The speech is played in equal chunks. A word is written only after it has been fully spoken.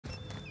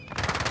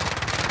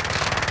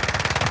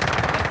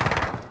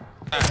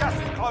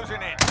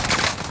closing in.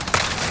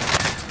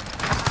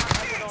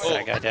 Oh,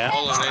 that guy down.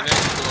 Hold on, they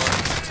next door.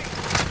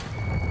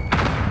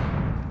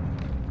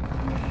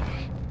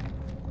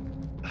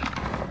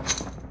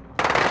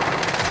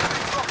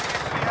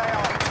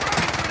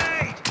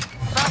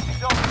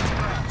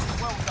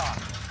 Well done.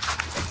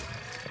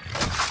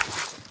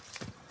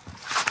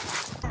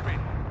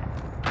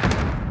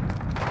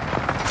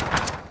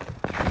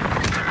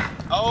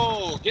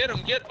 Oh, get him,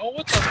 oh,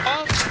 what the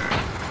fuck?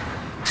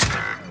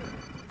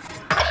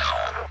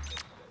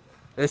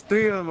 There's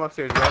 3 of them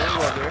upstairs, bro.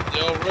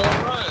 Yo, real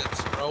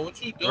runs, bro.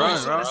 What you doing,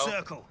 Run, bro?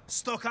 Circle.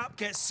 Stock up,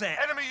 get set.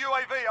 Enemy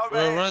UAV over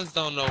Real here. runs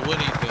don't know what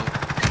he doing.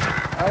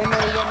 I didn't know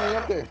he got me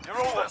up there.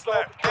 You're all that's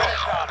left. Get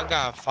it I done.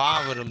 got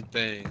 5 of them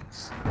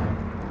things.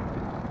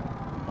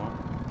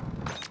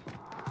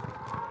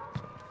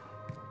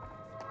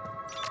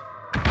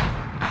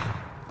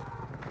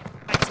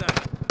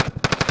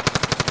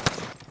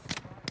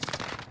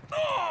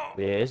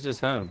 Yeah, it's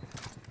just him.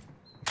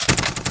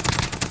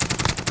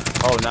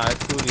 Oh, nah,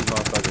 it's 2 of these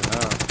motherfuckers,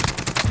 huh?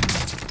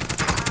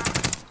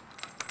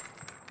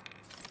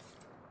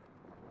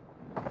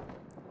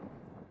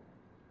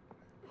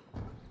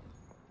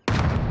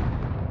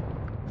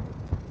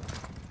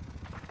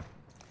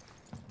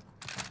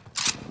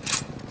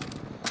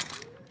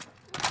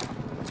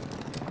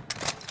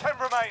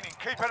 Remaining.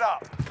 Keep it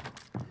up.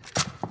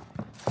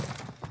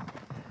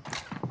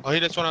 Oh, he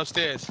just went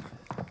upstairs.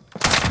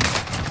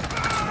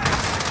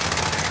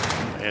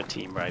 Yeah,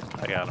 team right.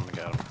 I got him.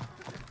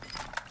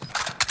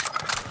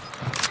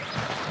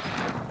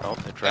 Oh,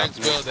 they dropped Next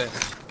me. building.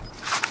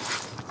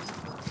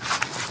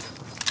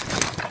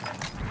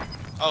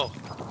 Oh.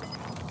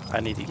 I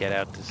need to get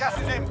out this. Gas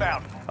is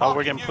inbound. Oh,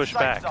 we're getting pushed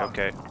back.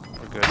 Okay,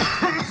 we're good.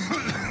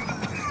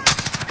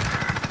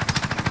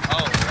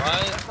 Oh,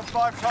 right? That's the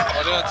 5 times.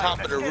 Oh, they're on top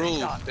of the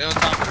roof. They're on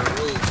top of the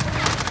roof.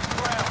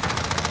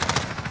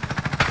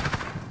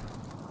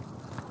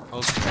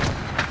 Okay.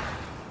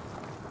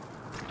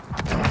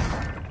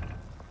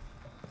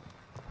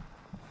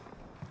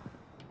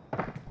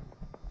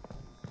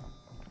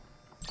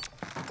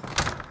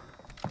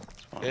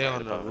 They're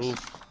on the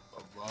roof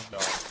above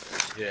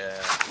y'all.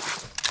 Yeah.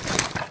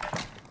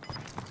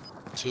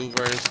 2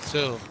 versus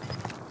 2.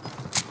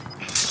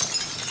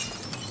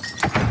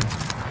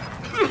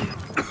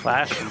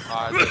 Flash him. I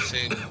just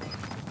seen.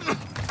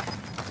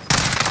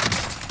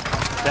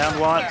 Down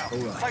one. Safe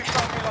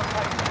zone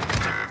relocated.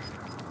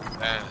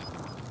 Damn.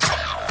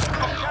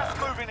 Gas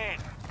moving in.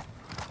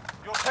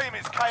 Your team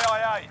is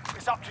KIA.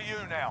 It's up to you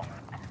now.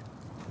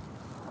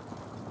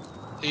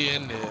 He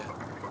in there.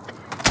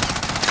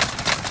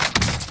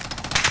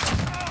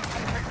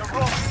 Pick the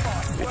wrong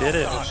side. We did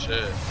it. Oh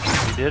shit.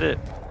 We did it.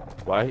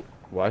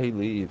 Why he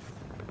leave?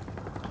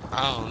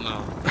 I don't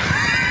know.